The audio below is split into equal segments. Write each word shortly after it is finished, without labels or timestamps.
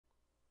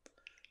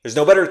There's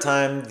no better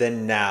time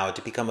than now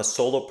to become a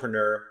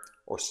solopreneur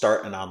or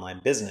start an online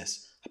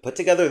business. I put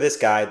together this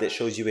guide that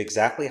shows you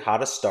exactly how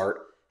to start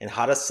and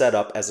how to set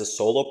up as a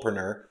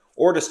solopreneur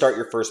or to start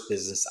your first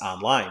business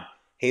online.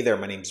 Hey there,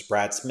 my name is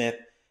Brad Smith,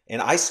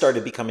 and I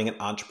started becoming an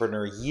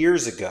entrepreneur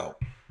years ago,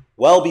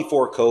 well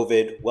before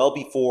COVID, well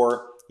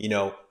before,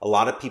 a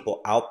lot of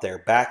people out there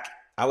back,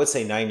 I would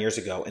say 9 years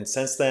ago. And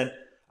since then,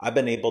 I've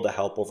been able to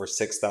help over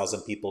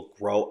 6,000 people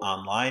grow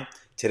online.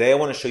 Today, I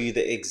want to show you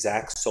the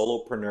exact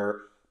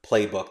solopreneur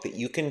playbook that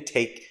you can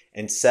take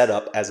and set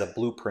up as a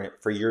blueprint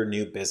for your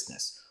new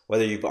business.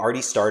 Whether you've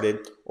already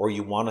started or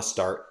you want to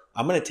start,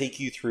 I'm going to take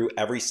you through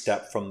every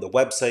step from the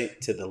website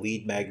to the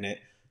lead magnet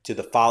to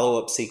the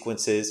follow-up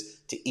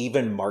sequences to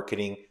even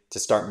marketing to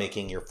start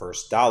making your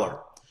first dollar.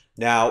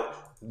 Now,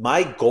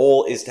 my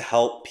goal is to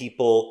help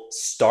people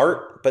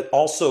start but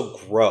also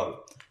grow.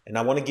 And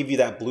I want to give you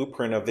that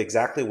blueprint of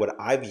exactly what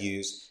I've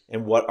used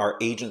and what our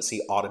agency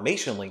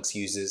AutomationLinks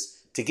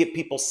uses to get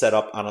people set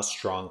up on a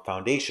strong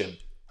foundation.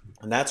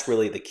 And that's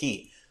really the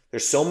key.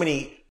 There's so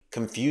many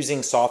confusing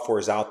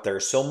softwares out there,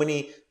 so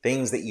many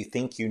things that you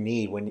think you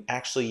need when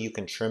actually you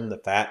can trim the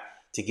fat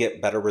to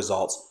get better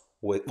results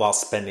while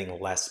spending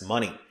less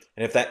money.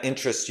 And if that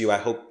interests you, I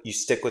hope you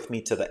stick with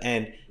me to the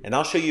end, and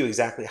I'll show you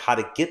exactly how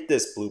to get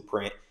this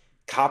blueprint,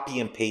 copy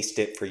and paste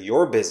it for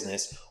your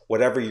business,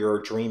 whatever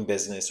your dream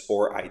business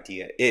or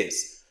idea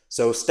is.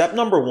 So step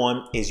number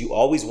one is you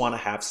always want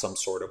to have some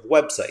sort of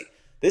website.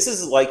 This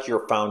is like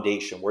your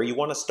foundation where you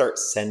want to start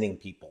sending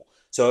people.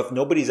 So if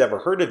nobody's ever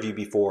heard of you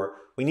before,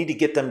 we need to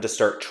get them to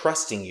start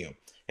trusting you.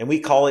 And we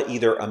call it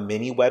either a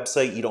mini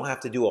website. You don't have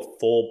to do a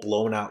full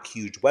blown out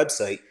huge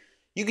website.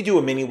 You could do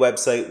a mini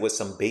website with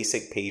some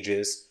basic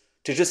pages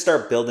to just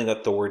start building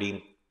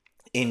authority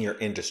in your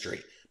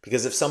industry.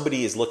 Because if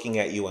somebody is looking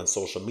at you on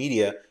social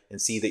media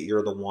and see that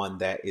you're the one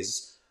that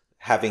is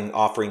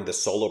offering the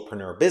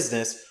solopreneur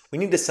business, we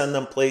need to send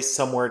them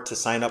somewhere to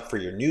sign up for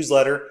your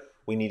newsletter.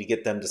 We need to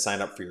get them to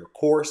sign up for your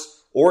course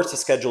or to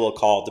schedule a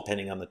call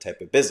depending on the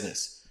type of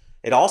business.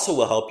 It also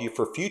will help you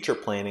for future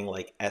planning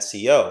like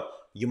SEO.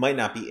 You might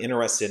not be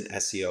interested in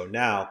SEO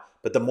now,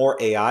 but the more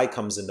AI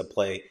comes into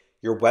play,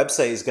 your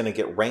website is going to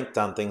get ranked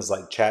on things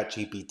like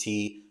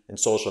ChatGPT and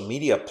social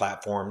media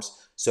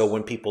platforms. So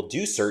when people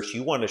do search,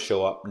 you want to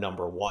show up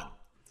number one.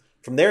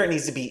 From there, it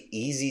needs to be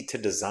easy to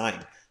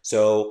design.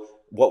 So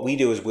what we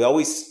do is we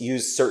always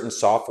use certain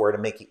software to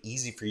make it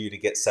easy for you to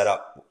get set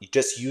up. You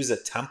just use a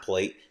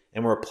template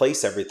and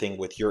replace everything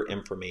with your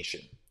information.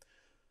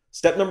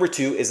 Step number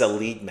two is a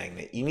lead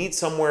magnet. You need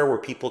somewhere where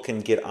people can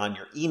get on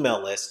your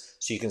email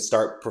list so you can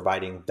start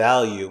providing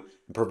value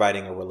and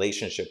providing a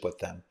relationship with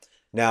them.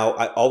 Now,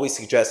 I always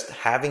suggest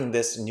having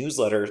this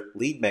newsletter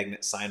lead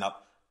magnet sign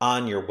up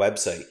on your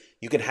website.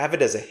 You can have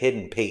it as a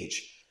hidden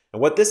page.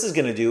 And what this is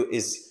going to do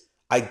is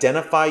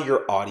identify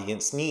your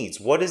audience needs.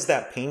 What is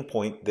that pain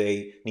point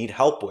they need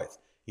help with?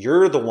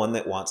 You're the one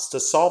that wants to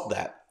solve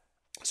that.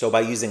 So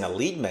by using a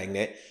lead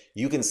magnet,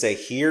 you can say,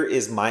 here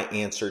is my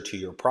answer to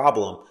your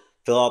problem,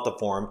 fill out the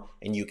form,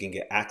 and you can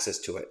get access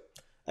to it.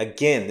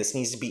 Again, this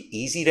needs to be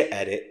easy to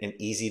edit and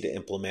easy to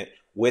implement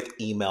with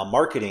email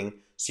marketing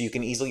so you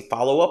can easily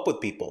follow up with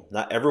people.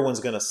 Not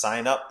everyone's going to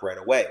sign up right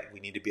away. We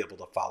need to be able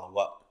to follow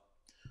up.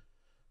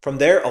 From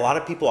there, a lot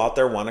of people out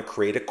there want to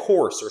create a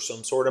course or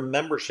some sort of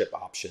membership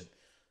option.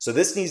 So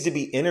this needs to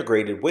be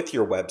integrated with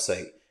your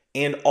website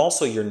and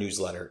also your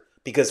newsletter.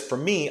 Because for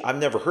me, I've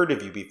never heard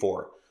of you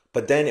before.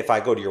 But then if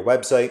I go to your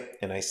website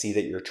and I see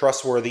that you're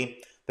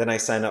trustworthy, then I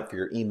sign up for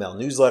your email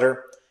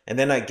newsletter, and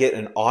then I get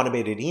an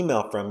automated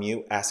email from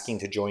you asking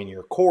to join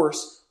your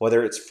course,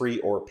 whether it's free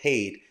or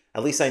paid.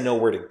 At least I know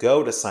where to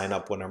go to sign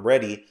up when I'm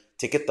ready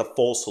to get the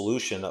full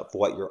solution of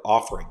what you're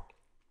offering.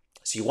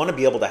 So you want to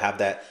be able to have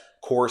that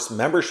course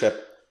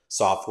membership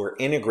software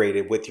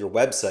integrated with your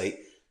website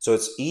so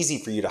it's easy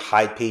for you to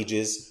hide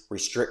pages,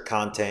 restrict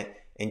content,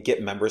 and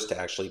get members to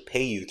actually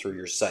pay you through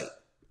your site.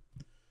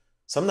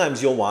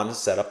 Sometimes you'll want to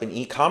set up an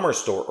e-commerce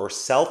store or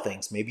sell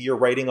things. Maybe you're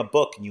writing a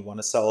book and you want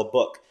to sell a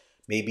book.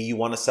 Maybe you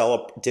want to sell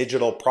a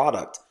digital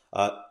product,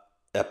 a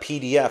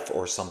PDF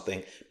or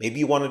something. Maybe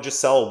you want to just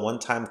sell a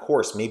one-time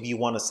course. Maybe you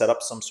want to set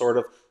up some sort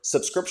of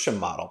subscription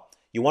model.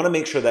 You want to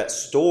make sure that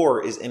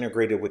store is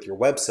integrated with your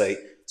website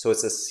so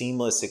it's a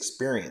seamless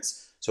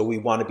experience. So we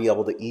want to be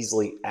able to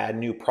easily add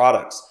new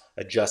products,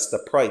 adjust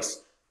the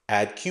price,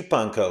 add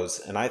coupon codes,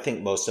 and I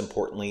think most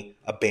importantly,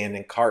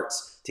 abandon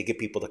carts to get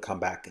people to come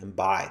back and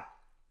buy.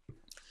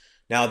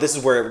 Now, this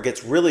is where it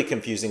gets really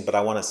confusing, but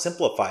I want to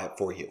simplify it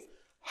for you.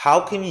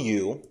 How can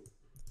you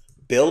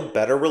build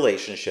better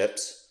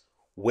relationships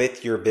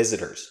with your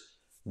visitors?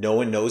 No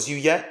one knows you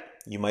yet.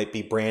 You might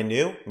be brand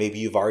new. Maybe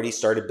you've already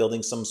started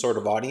building some sort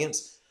of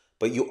audience,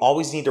 but you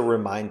always need to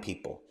remind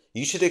people.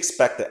 You should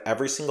expect that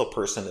every single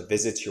person that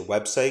visits your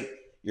website,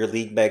 your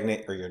lead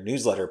magnet, or your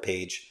newsletter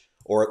page,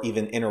 or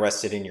even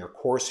interested in your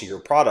course or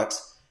your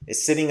products,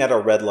 is sitting at a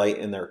red light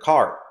in their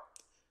car.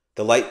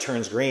 The light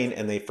turns green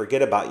and they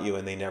forget about you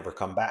and they never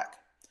come back.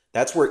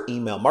 That's where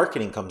email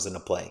marketing comes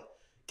into play.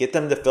 Get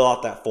them to fill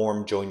out that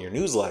form, join your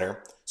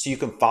newsletter, so you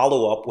can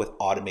follow up with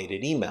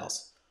automated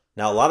emails.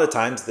 Now, a lot of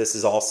times this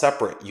is all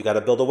separate. You got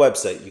to build a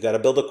website, you got to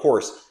build a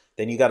course,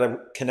 then you got to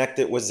connect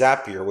it with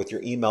Zapier, with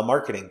your email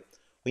marketing.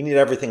 We need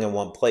everything in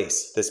one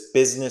place. This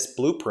business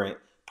blueprint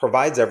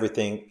provides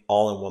everything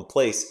all in one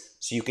place,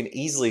 so you can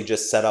easily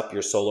just set up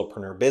your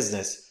solopreneur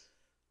business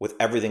with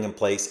everything in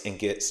place and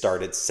get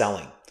started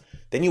selling.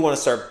 Then you want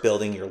to start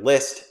building your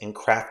list and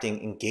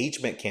crafting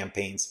engagement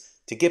campaigns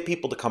to get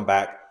people to come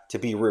back, to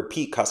be a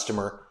repeat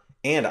customer,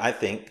 and I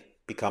think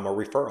become a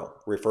referral.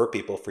 Refer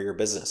people for your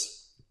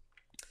business.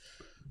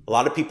 A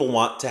lot of people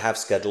want to have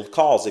scheduled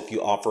calls. If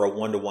you offer a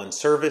one-to-one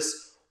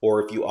service,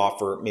 or if you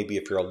offer, maybe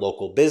if you're a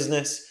local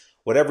business,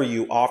 whatever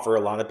you offer,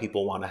 a lot of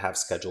people want to have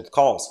scheduled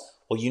calls.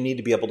 Well, you need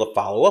to be able to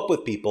follow up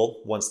with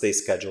people once they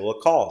schedule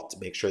a call to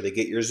make sure they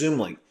get your Zoom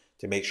link,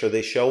 to make sure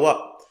they show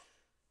up.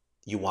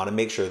 You want to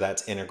make sure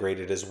that's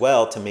integrated as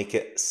well to make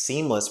it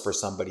seamless for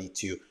somebody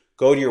to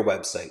go to your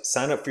website,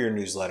 sign up for your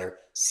newsletter,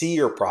 see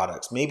your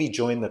products, maybe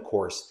join the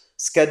course,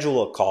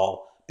 schedule a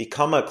call,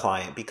 become a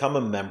client, become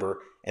a member,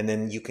 and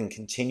then you can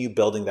continue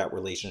building that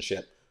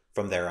relationship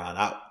from there on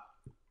out.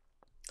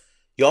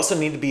 You also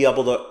need to be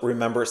able to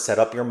remember, set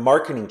up your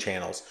marketing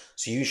channels.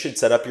 So you should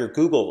set up your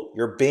Google,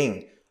 your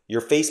Bing,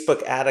 your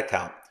Facebook ad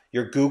account,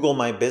 your Google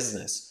My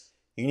Business.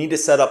 You need to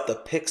set up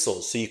the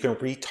pixels so you can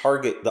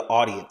retarget the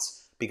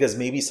audience, because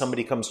maybe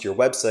somebody comes to your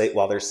website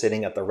while they're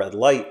sitting at the red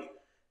light,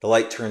 the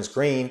light turns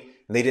green,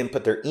 and they didn't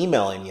put their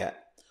email in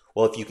yet.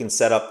 Well, if you can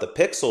set up the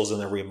pixels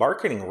and the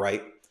remarketing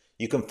right,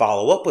 you can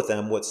follow up with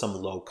them with some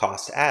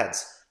low-cost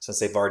ads since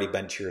they've already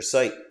been to your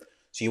site.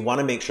 So you want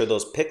to make sure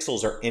those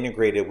pixels are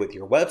integrated with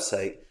your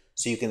website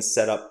so you can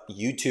set up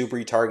YouTube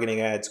retargeting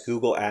ads,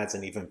 Google ads,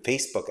 and even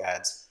Facebook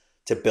ads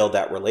to build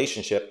that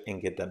relationship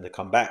and get them to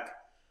come back.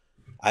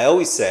 I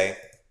always say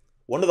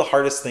one of the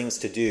hardest things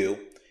to do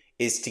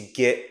is to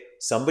get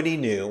somebody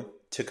new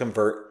to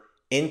convert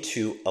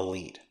into a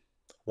lead.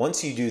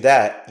 Once you do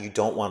that, you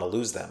don't want to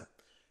lose them.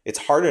 It's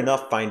hard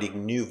enough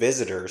finding new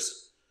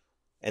visitors,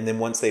 and then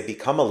once they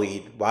become a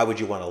lead, why would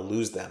you want to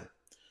lose them?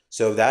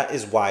 So that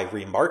is why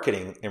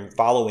remarketing and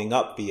following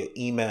up via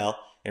email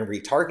and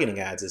retargeting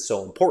ads is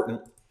so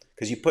important,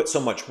 because you put so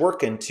much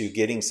work into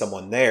getting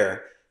someone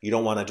there, you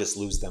don't want to just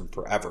lose them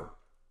forever.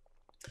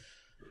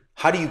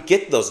 How do you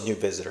get those new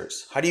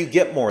visitors? How do you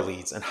get more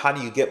leads? And how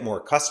do you get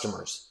more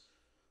customers?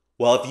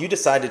 Well, if you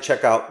decide to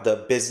check out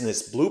the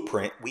business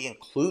blueprint, we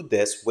include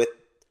this with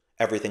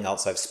everything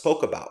else I've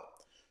spoke about.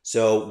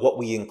 So what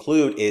we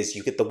include is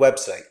you get the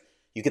website,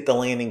 you get the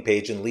landing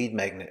page and lead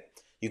magnet,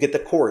 you get the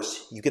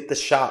course, you get the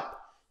shop,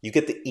 you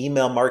get the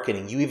email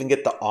marketing, you even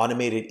get the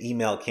automated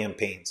email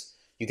campaigns,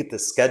 you get the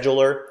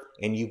scheduler,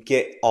 and you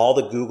get all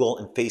the Google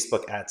and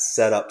Facebook ads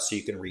set up so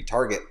you can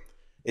retarget.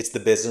 It's the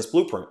business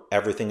blueprint,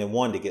 everything in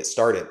one to get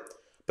started.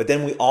 But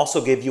then we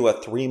also give you a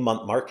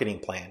 3-month marketing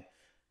plan,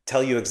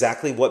 tell you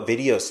exactly what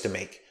videos to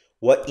make,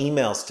 what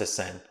emails to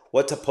send,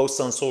 what to post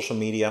on social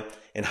media,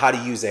 and how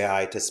to use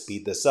AI to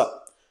speed this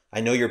up. I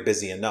know you're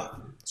busy enough.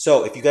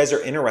 So if you guys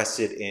are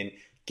interested in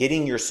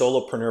getting your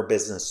solopreneur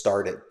business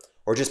started,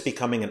 or just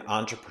becoming an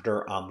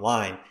entrepreneur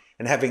online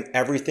and having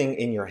everything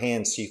in your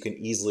hands so you can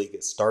easily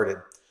get started,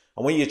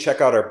 I want you to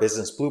check out our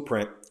business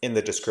blueprint in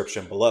the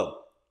description below.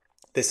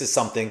 This is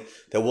something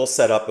that we'll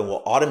set up and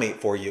we'll automate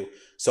for you.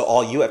 So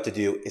all you have to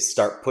do is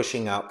start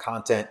pushing out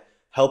content,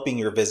 helping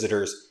your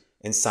visitors,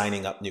 and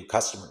signing up new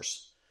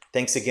customers.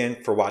 Thanks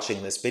again for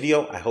watching this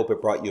video. I hope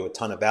it brought you a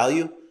ton of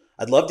value.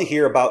 I'd love to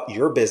hear about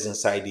your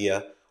business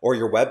idea or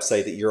your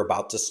website that you're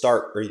about to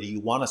start or that you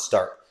want to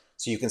start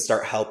so you can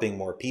start helping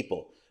more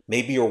people.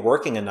 Maybe you're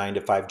working a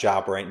 9-to-5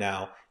 job right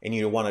now and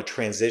you want to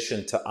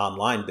transition to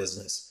online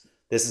business.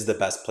 This is the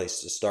best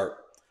place to start.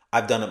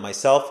 I've done it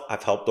myself.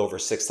 I've helped over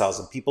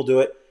 6,000 people do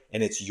it,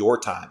 and it's your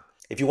time.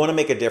 If you want to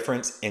make a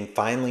difference and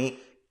finally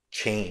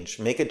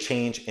make a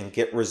change and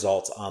get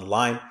results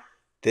online,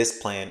 this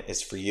plan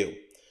is for you.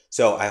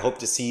 So I hope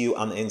to see you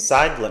on the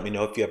inside. Let me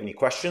know if you have any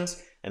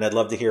questions, and I'd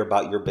love to hear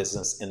about your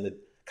business in the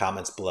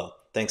comments below.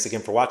 Thanks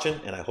again for watching,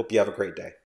 and I hope you have a great day.